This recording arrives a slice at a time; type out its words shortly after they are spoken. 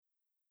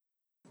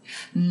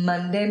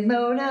Monday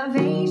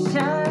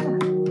motivation.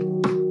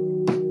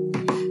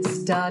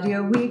 Start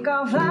your week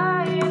off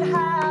flying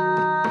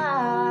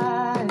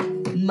high.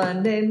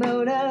 Monday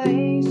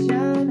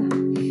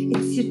motivation.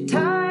 It's your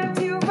time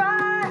to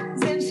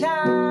rise and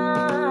shine.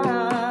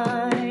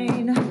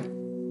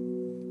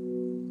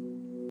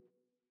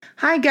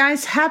 Hi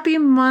guys, happy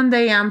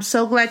Monday. I'm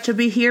so glad to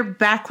be here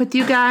back with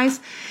you guys.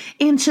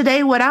 And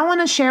today what I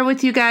want to share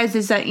with you guys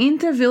is an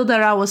interview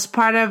that I was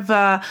part of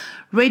a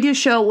radio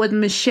show with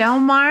Michelle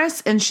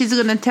Mars, and she's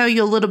going to tell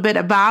you a little bit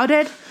about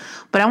it.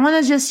 But I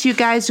want to just you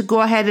guys to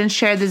go ahead and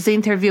share this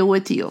interview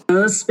with you.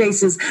 Those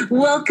spaces.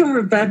 Welcome,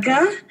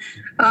 Rebecca.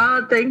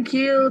 Thank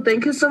you.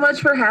 Thank you so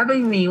much for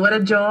having me. What a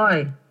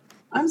joy.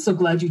 I'm so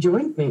glad you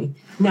joined me.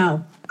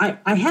 Now,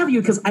 I have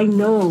you because I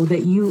know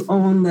that you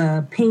own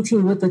the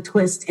Painting with a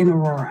Twist in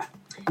Aurora.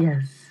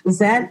 Yes.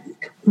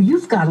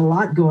 You've got a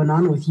lot going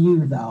on with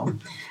you, though.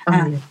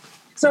 Yeah.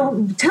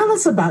 So tell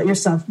us about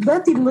yourself.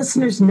 Let the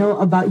listeners know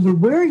about you.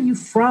 Where are you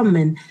from?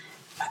 And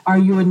are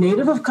you a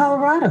native of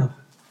Colorado?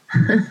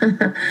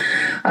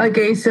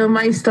 Okay, so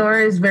my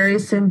story is very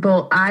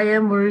simple. I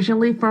am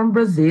originally from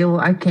Brazil.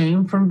 I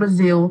came from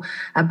Brazil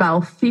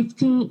about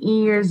 15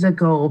 years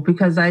ago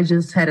because I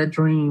just had a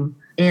dream.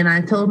 And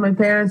I told my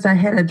parents I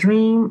had a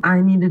dream.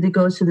 I needed to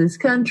go to this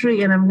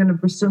country and I'm going to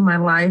pursue my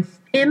life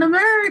in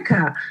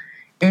America.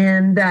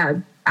 And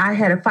I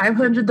had a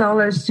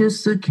 $500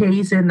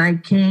 suitcase and I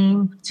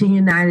came to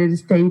United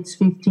States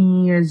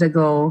 15 years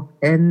ago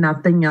and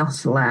nothing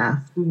else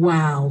left.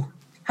 Wow.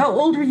 How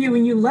old were you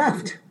when you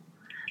left?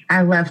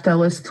 I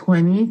was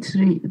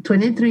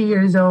 23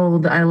 years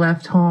old. I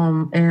left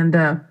home and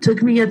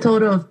took me a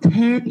total of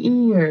 10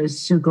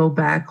 years to go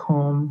back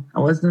home. I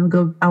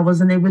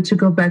wasn't able to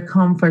go back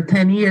home for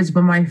 10 years,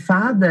 but my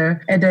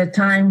father at that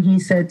time, he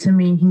said to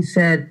me,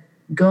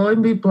 go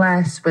and be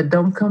blessed, but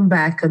don't come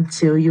back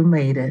until you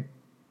made it.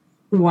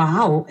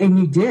 Wow. And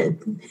you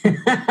did.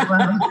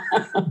 Well,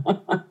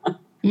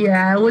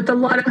 yeah, with a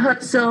lot of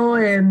hustle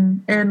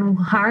and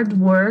hard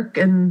work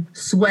and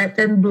sweat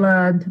and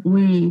blood,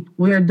 we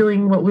are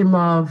doing what we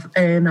love.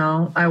 And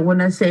when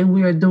I say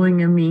we are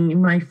doing, I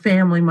mean my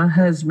family, my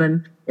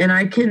husband. And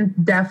I can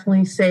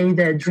definitely say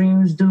that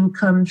dreams do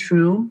come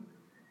true.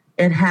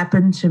 It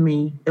happened to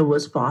me. It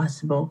was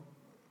possible.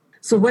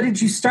 So what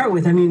did you start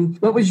with? I mean,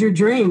 what was your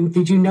dream?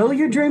 Did you know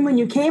your dream when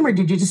you came, or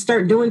did you just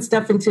start doing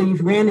stuff until you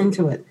ran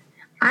into it?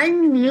 I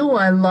knew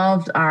I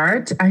loved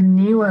art. I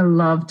knew I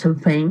loved to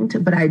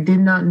paint, but I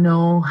did not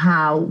know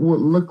how it would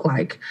look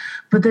like.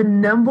 But the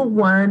number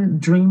one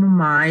dream of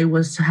mine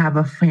was to have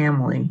a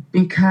family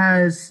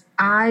because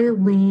I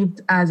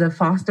lived as a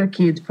foster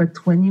kid for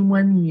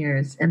 21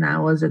 years and I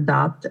was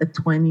adopted at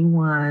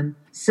 21.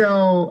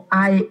 So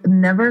I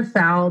never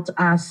felt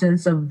a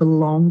sense of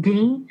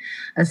belonging,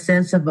 a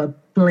sense of a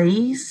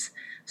place.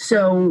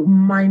 So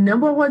my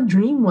number one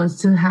dream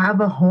was to have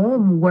a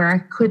home where I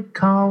could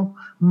call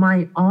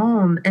my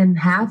own and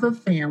have a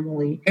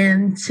family,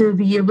 and to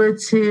be able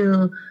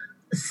to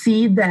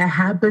see that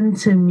happen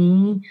to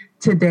me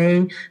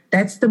today.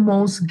 That's the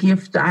most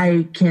gift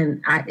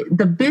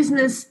the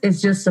business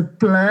is just a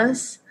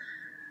plus.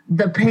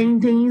 The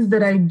paintings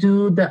that I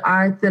do, the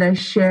art that I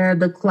share,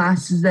 the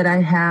classes that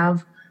I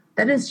have,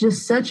 that is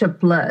just such a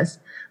plus.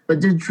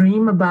 But the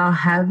dream about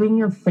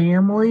having a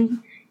family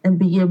and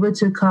be able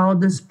to call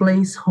this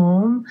place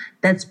home,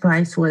 that's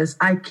priceless.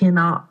 I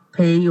cannot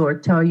pay or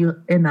tell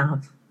you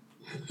enough.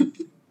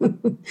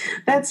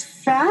 That's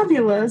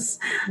fabulous.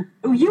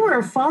 You were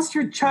a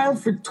foster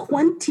child for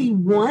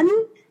 21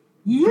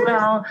 years?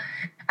 Well,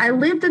 I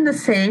lived in the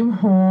same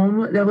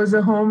home. There was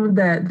a home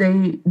that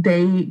they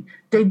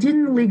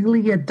didn't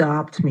legally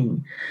adopt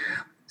me.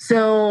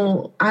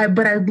 So I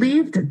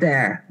lived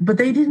there, but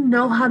they didn't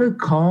know how to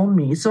call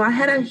me. So I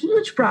had a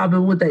huge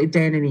problem with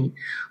identity.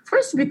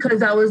 First,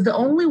 because I was the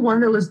only one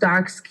that was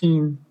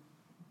dark-skinned.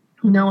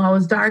 I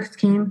was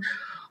dark-skinned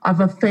of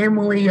a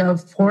family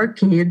of 4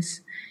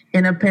 kids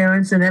and a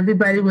parents, and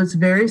everybody was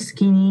very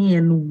skinny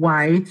and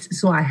white.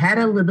 So I had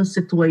a little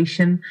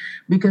situation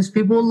because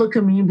people would look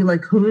at me and be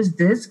like, who is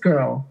this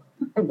girl?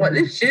 What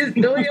is she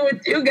doing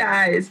with you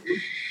guys?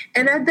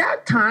 And at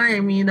that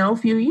time, a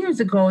few years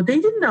ago, they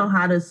didn't know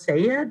how to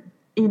say it,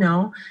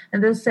 and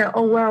they said,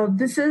 oh, well,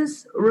 this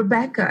is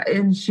Rebecca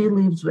and she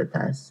lives with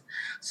us.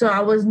 So I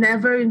was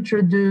never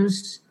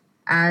introduced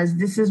as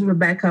this is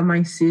Rebecca,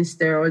 my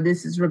sister, or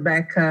this is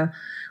Rebecca,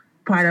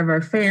 part of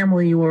our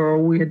family, or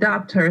we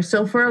adopt her.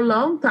 So for a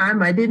long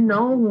time, I didn't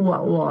know who I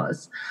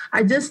was.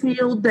 I just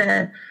knew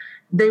that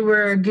they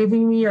were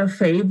giving me a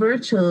favor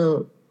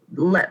to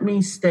let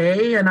me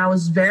stay. And I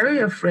was very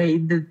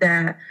afraid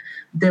that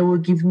they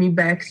would give me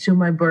back to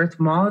my birth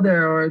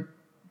mother or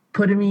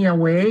put me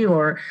away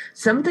or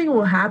something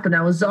will happen.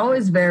 I was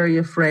always very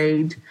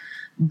afraid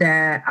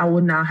that I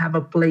would not have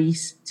a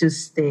place to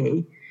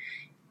stay.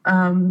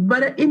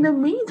 But in the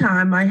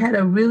meantime, I had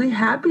a really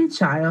happy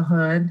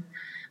childhood.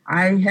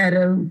 I had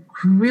a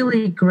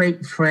really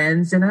great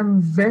friends, and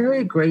I'm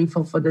very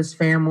grateful for this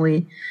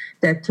family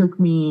that took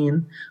me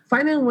in.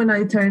 Finally, when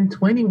I turned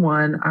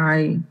 21,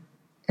 I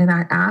And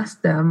I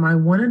asked them, I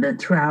wanted to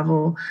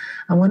travel.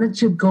 I wanted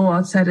to go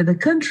outside of the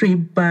country,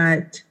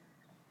 but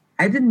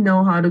I didn't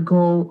know how to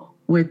go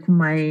with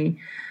my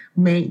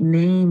maiden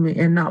name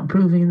and not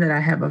proving that I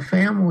have a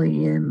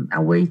family and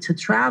a way to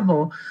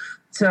travel.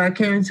 So I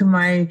came to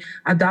my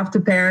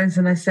adoptive parents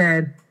and I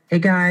said, hey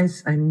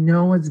guys, I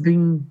know it's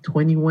been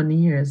 21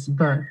 years,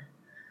 but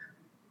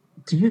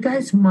do you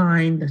guys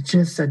mind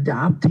just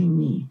adopting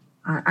me?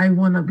 I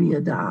want to be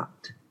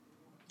adopted.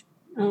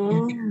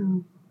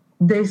 Oh.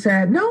 They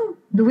said, no,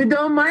 we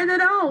don't mind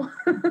at all.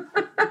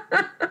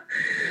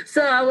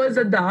 So I was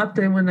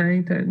adopted when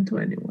I turned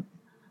 21.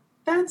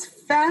 That's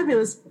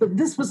fabulous. But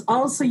this was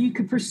also you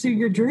could pursue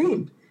your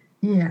dream.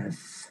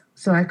 Yes.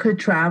 So I could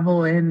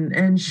travel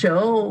and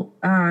show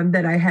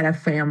that I had a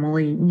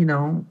family,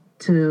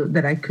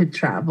 that I could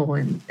travel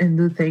and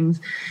do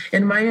things.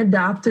 And my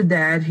adopted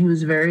dad, he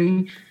was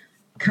very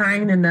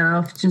kind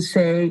enough to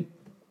say,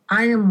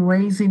 I am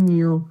raising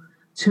you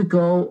to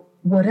go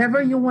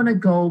whatever you want to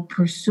go,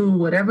 pursue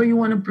whatever you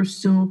want to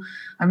pursue.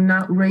 I'm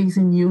not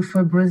raising you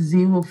for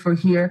Brazil or for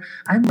here.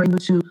 I'm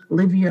raising you to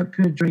live up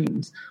your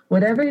dreams.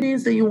 Whatever it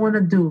is that you want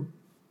to do,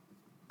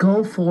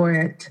 go for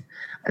it.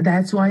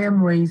 That's why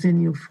I'm raising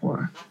you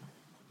for.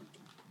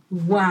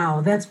 Wow,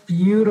 that's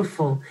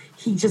beautiful.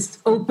 He just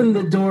opened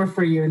the door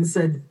for you and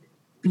said,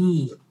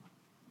 be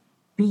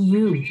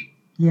you.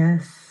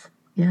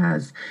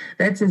 Yes,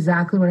 that's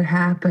exactly what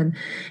happened.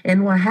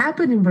 And what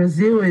happened in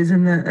Brazil is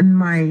in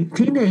my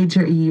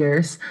teenager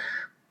years,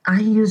 I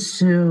used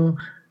to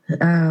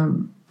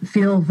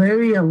feel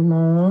very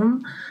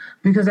alone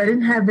because I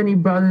didn't have any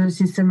brothers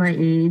or sisters my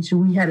age.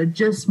 We had to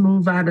just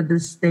move out of the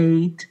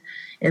state.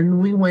 And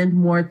we went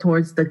more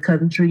towards the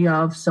country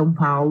of São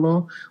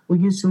Paulo. We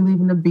used to live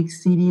in a big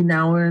city.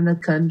 Now we're in the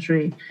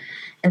country.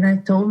 And I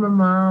told my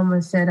mom, I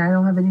said, I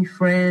don't have any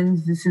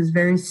friends. This is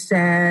very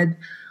sad.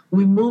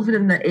 We moved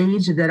in the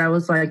age that I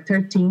was like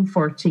 13,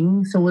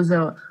 14. So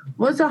it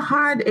was a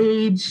hard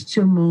age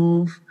to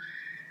move.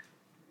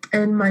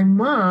 And my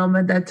mom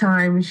at that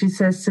time, she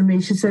says to me,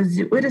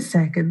 wait a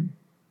second.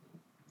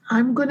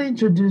 I'm going to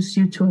introduce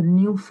you to a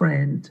new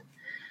friend.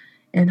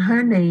 And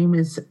her name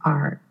is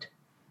Art.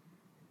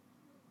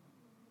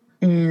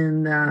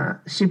 And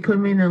she put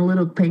me in a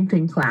little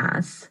painting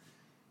class.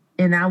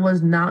 And I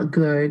was not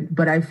good,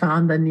 but I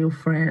found a new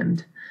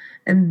friend.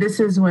 And this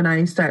is when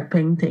I start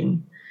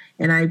painting.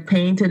 And I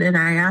painted and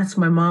I asked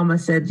my mom, I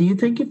said, do you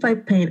think if I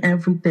paint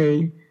every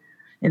day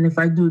and if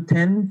I do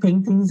 10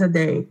 paintings a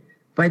day,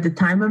 by the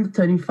time I'm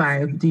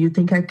 35, do you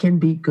think I can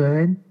be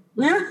good?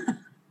 Yeah.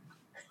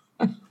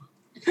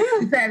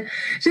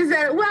 She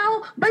said,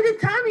 well, by the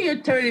time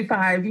you're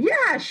 35,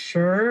 yeah,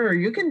 sure,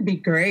 you can be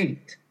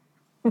great.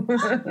 And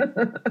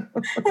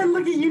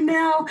look at you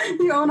now.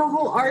 You own a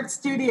whole art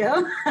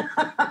studio.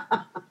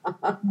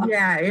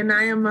 Yeah, and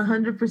I am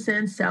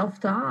 100%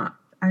 self-taught.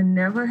 I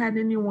never had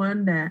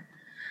anyone that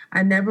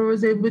I never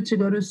was able to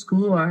go to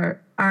school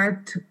or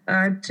art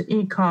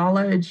in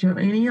college or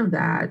any of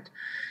that.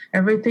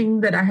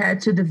 Everything that I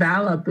had to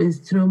develop is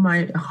through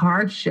my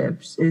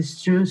hardships,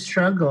 is through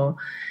struggle,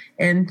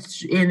 and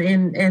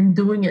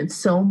doing it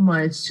so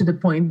much to the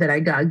point that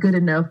I got good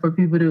enough for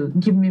people to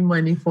give me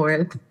money for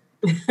it.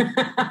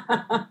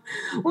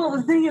 Well,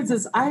 the thing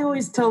is I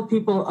always tell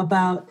people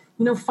about,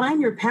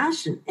 find your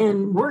passion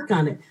and work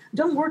on it.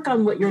 Don't work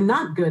on what you're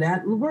not good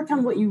at. Work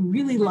on what you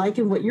really like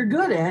and what you're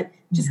good at.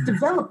 Just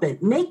develop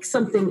it. Make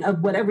something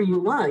of whatever you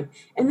like.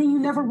 And then you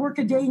never work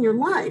a day in your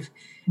life.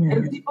 Yeah.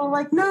 And people are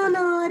like, no,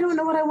 I don't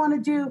know what I want to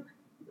do.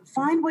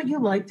 Find what you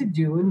like to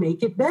do and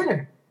make it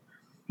better.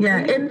 Yeah,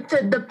 and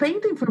the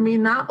painting for me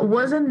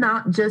wasn't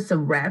not just a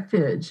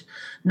refuge,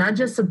 not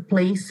just a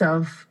place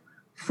of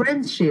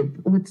friendship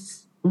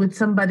with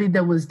somebody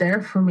that was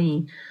there for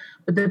me.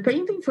 But the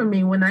painting for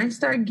me, when I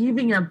started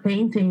giving up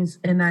paintings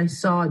and I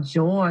saw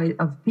joy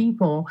of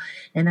people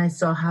and I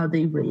saw how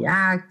they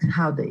react,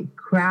 how they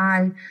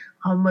cry,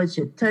 how much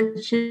it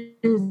touches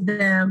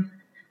them,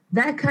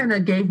 that kind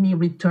of gave me a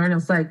return. I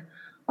was like,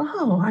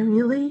 oh,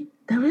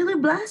 that really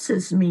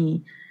blesses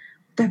me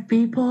that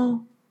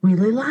people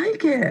really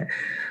like it.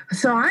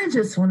 So I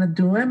just want to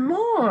do it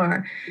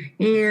more.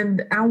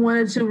 And I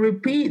wanted to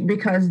repeat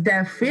because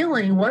that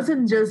feeling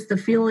wasn't just the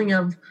feeling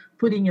of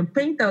putting a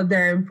paint out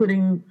there and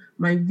putting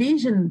my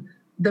vision.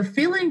 The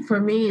feeling for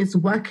me is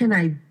what can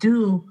I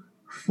do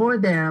for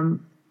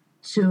them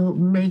to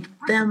make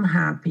them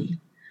happy?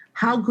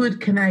 How good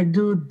can I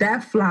do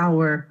that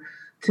flower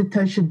to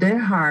touch their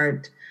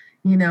heart?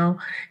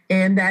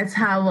 And that's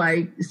how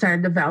I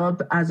started to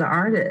develop as an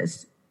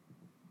artist.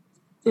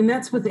 And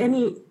that's with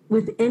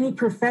any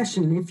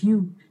profession. If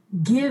you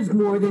give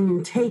more than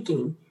you're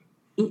taking,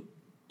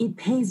 it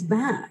pays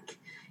back.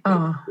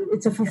 Oh,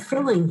 it's a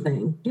fulfilling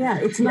thing. Yeah,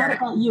 it's not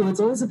about you. It's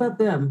always about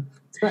them.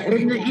 It's about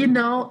and,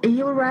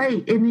 you're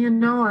right.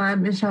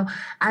 And Michelle,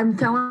 I'm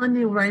telling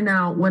you right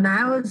now, when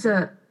I was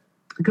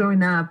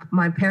growing up,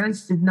 my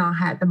parents did not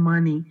have the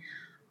money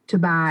to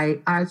buy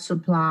art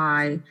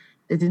supply.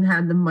 They didn't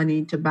have the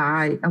money to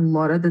buy a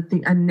lot of the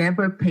things. I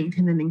never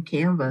painted in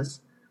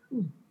canvas.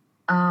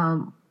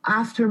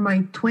 after my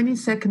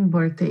 22nd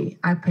birthday,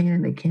 I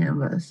painted a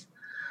canvas.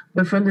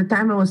 But from the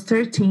time I was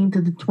 13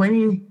 to the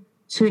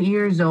 22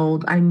 years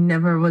old, I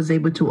never was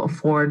able to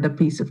afford a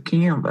piece of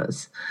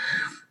canvas.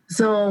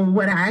 So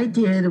what I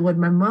did, what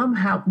my mom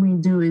helped me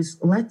do is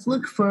let's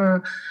look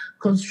for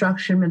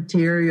construction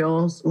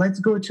materials. Let's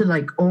go to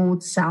like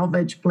old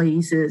salvage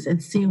places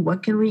and see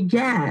what can we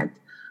get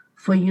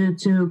for you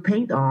to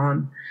paint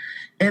on.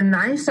 And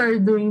I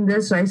started doing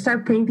this. So I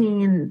started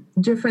painting in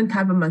different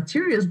type of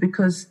materials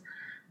because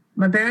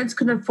my parents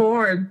couldn't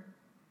afford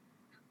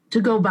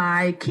to go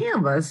buy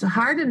canvas. It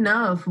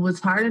was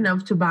hard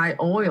enough to buy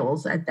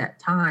oils at that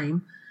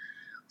time.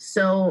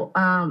 So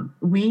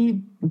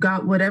we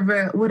got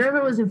whatever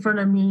was in front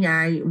of me,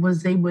 I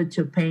was able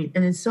to paint.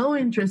 And it's so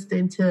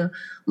interesting to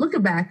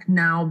look back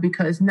now,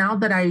 because now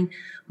that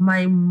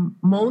my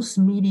most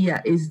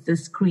media is the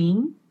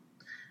screen,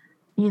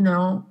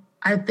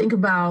 I think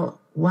about,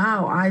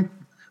 wow, I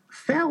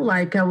felt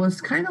like I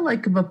was kind of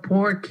like a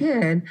poor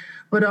kid,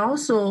 but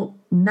also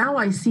now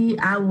I see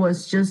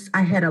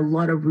I had a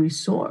lot of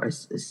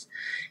resources.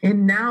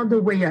 And now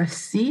the way I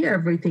see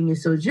everything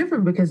is so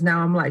different, because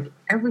now I'm like,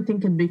 everything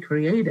can be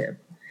creative.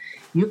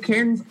 You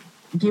can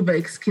give an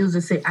excuse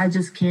to say, I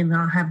just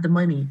cannot have the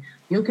money.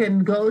 You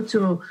can go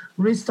to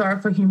Restore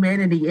for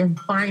Humanity and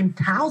find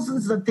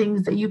thousands of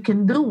things that you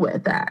can do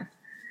with that,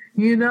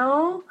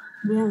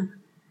 Yeah.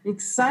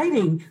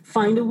 Exciting.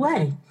 Find a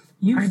way.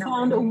 You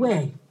found a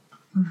way.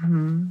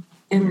 Mm-hmm.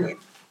 And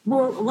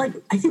well, like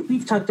I think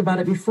we've talked about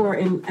it before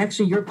in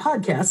actually your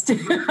podcast.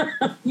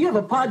 You have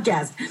a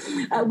podcast.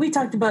 We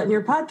talked about in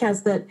your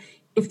podcast that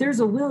if there's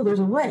a will, there's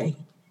a way.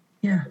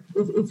 Yeah.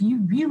 If you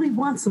really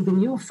want something,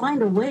 you'll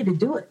find a way to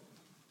do it.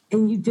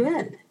 And you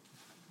did.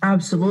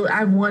 Absolutely.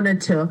 I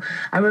wanted to.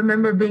 I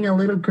remember being a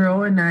little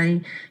girl and I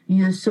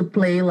used to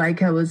play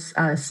like I was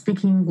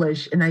speaking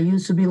English, and I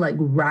used to be like,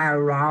 rah,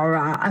 rah,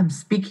 rah, I'm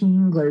speaking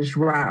English,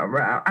 rah,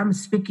 rah, I'm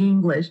speaking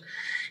English.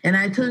 And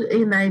I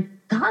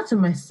thought to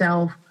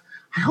myself,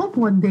 I hope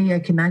one day I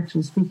can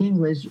actually speak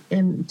English.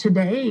 And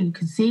today you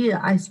can see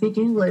I speak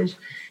English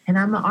and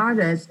I'm an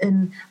artist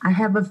and I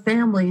have a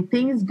family.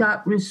 Things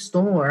got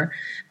restored,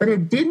 but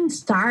it didn't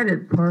start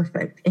it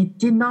perfect. It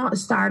did not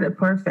start it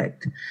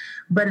perfect.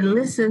 But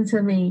listen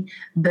to me.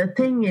 The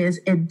thing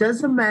is, it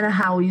doesn't matter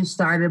how you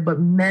started, but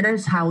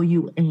matters how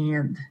you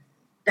end.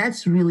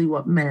 That's really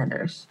what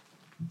matters.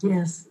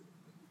 Yes.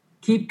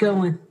 Keep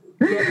going.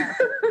 Yeah.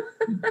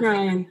 Keep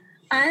trying.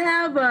 I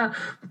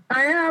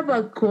have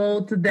a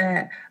quote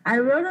that I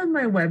wrote on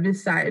my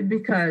website,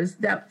 because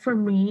that for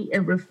me, it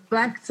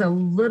reflects a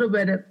little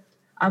bit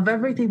of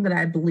everything that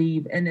I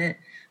believe. And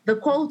the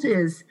quote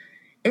is,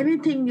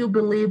 anything you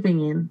believe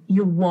in,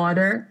 you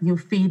water, you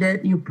feed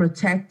it, you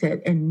protect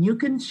it, and you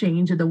can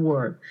change the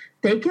world.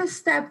 Take a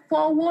step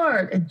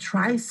forward and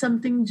try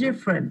something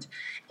different.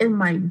 It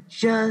might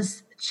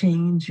just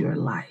change your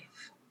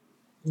life.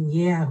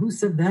 Yeah, who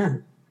said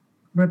that?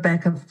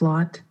 Rebecca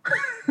Flott.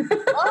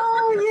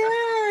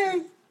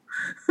 Oh,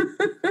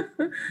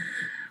 yay!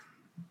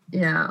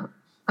 Yeah,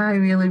 I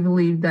really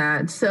believe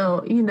that.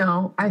 So,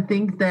 I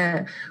think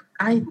that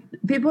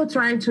people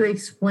trying to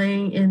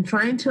explain and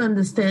trying to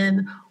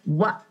understand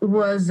what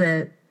was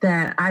it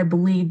that I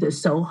believed is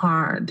so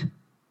hard.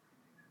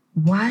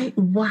 Why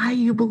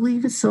you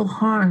believe it's so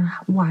hard?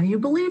 Why you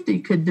believed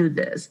you could do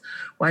this?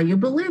 Why you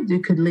believed you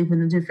could live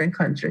in a different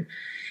country?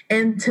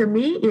 And to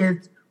me,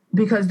 it's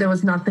because there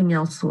was nothing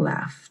else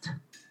left.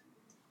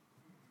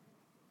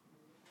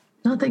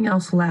 Nothing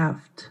else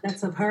left.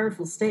 That's a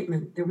powerful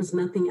statement. There was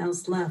nothing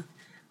else left.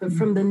 But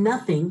from the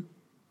nothing,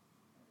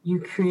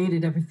 you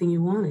created everything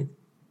you wanted.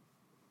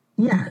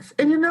 Yes.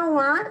 And you know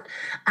what?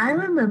 I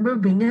remember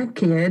being a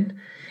kid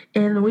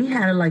and we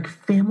had like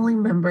family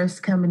members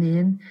coming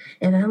in.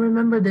 And I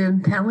remember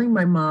them telling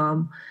my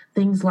mom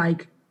things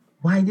like,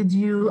 why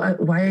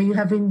are you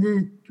having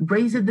to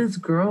raise this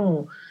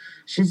girl?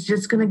 She's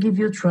just going to give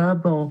you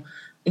trouble.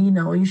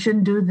 You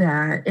shouldn't do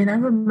that. And I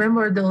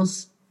remember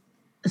those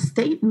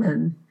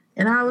statements.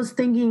 And I was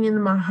thinking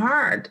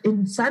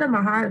inside of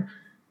my heart,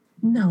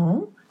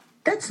 no,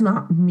 that's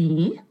not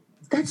me.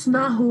 That's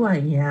not who I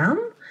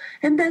am.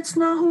 And that's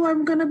not who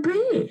I'm going to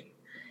be.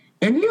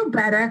 And you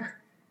better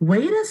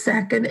wait a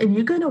second and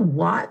you're going to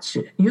watch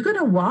it. You're going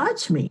to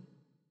watch me.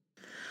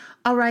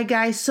 All right,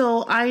 guys.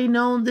 So I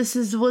know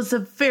was a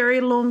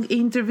very long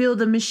interview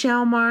that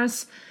Michelle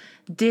Mars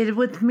did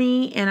with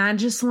me. And I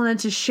just wanted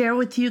to share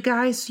with you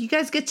guys, so you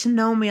guys get to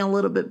know me a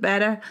little bit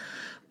better.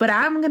 But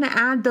I'm going to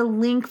add the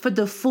link for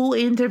the full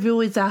interview.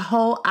 It's a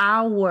whole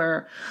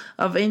hour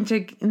of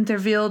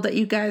interview that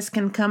you guys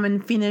can come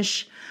and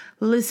finish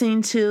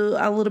listening to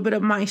a little bit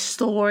of my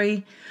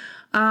story.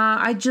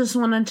 I just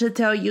wanted to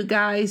tell you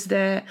guys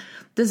that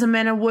doesn't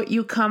matter what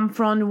you come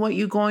from, what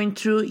you're going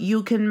through,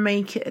 you can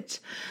make it.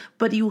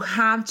 But you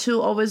have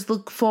to always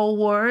look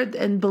forward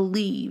and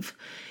believe.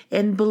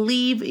 And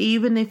believe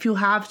even if you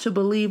have to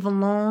believe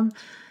alone,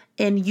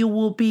 and you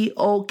will be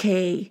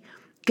okay.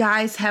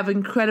 Guys, have an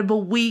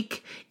incredible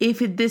week. If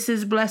this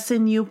is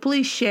blessing you,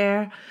 please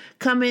share.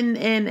 Come in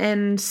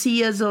and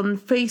see us on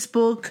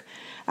Facebook.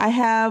 I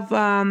have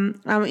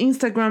our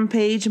Instagram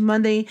page,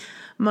 Monday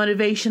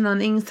Motivation on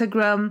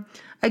Instagram.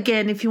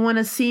 Again, if you want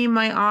to see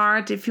my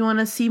art, if you want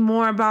to see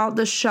more about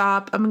the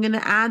shop, I'm going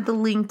to add the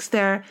links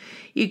there.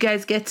 You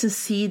guys get to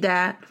see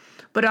that.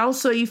 But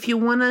also, if you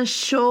want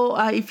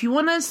to if you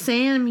want to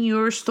send me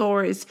your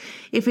stories,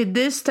 if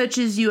this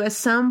touches you at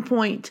some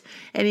point,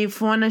 and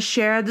if you want to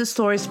share the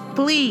stories,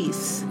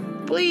 please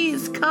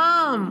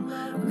come,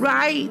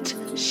 write,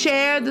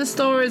 share the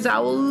stories. I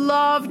would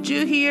love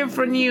to hear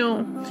from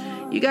you.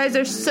 You guys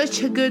are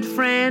such a good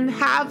friend.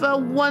 Have a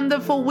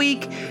wonderful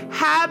week.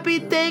 Happy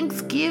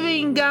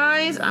Thanksgiving,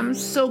 guys. I'm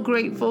so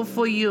grateful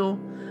for you.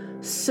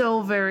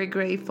 So very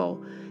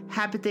grateful.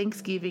 Happy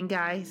Thanksgiving,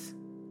 guys.